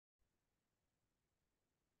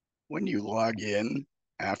When you log in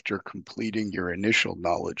after completing your initial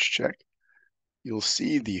knowledge check, you'll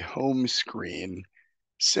see the home screen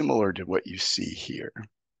similar to what you see here.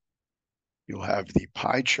 You'll have the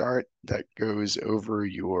pie chart that goes over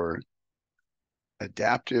your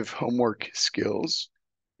adaptive homework skills,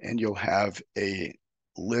 and you'll have a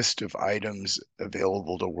list of items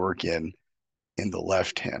available to work in the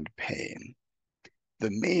left-hand pane.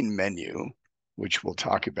 The main menu, which we'll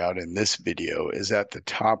talk about in this video, is at the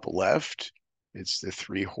top left. It's the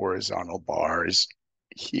three horizontal bars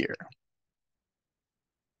here.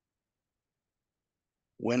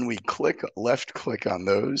 When we left click on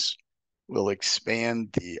those, we'll expand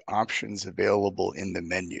the options available in the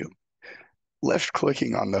menu. Left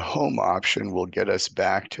clicking on the home option will get us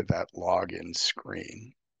back to that login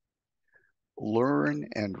screen. Learn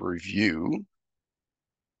and review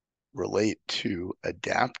relate to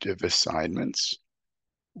adaptive assignments.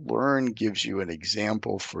 Learn gives you an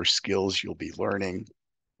example for skills you'll be learning.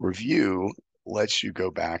 Review lets you go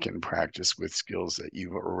back and practice with skills that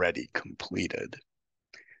you've already completed.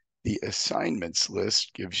 The assignments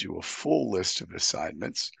list gives you a full list of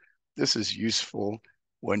assignments. This is useful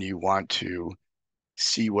when you want to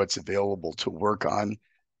see what's available to work on.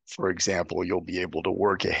 For example, you'll be able to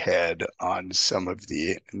work ahead on some of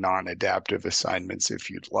the non-adaptive assignments if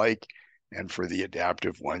you'd like. And for the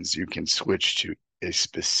adaptive ones, you can switch to a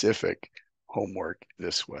specific homework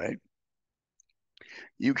this way.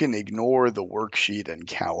 You can ignore the worksheet and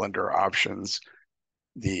calendar options.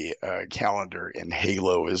 The calendar in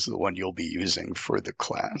Halo is the one you'll be using for the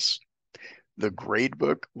class. The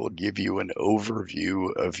gradebook will give you an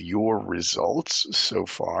overview of your results so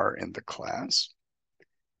far in the class.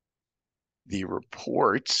 The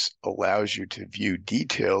reports allows you to view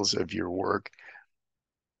details of your work.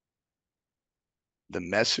 The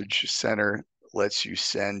message center lets you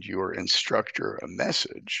send your instructor a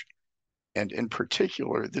message. And in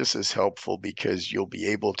particular, this is helpful because you'll be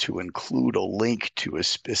able to include a link to a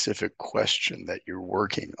specific question that you're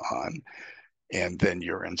working on, and then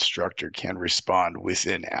your instructor can respond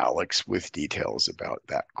within ALEKS with details about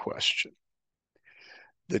that question.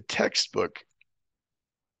 The textbook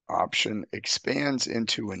option expands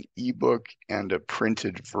into an ebook and a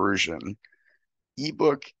printed version.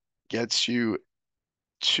 Ebook gets you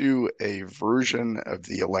to a version of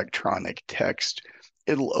the electronic text.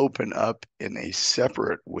 It'll open up in a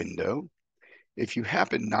separate window. If you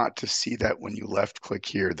happen not to see that when you left click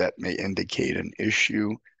here, that may indicate an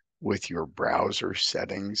issue with your browser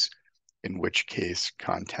settings, in which case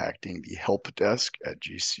contacting the help desk at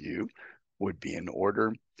GCU would be in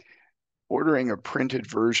order. Ordering a printed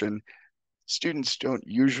version, students don't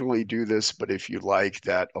usually do this, but if you like,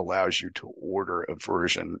 that allows you to order a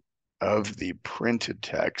version of the printed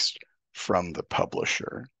text from the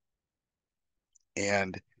publisher.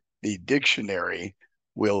 And the dictionary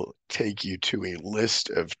will take you to a list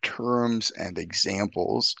of terms and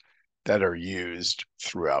examples that are used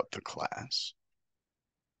throughout the class.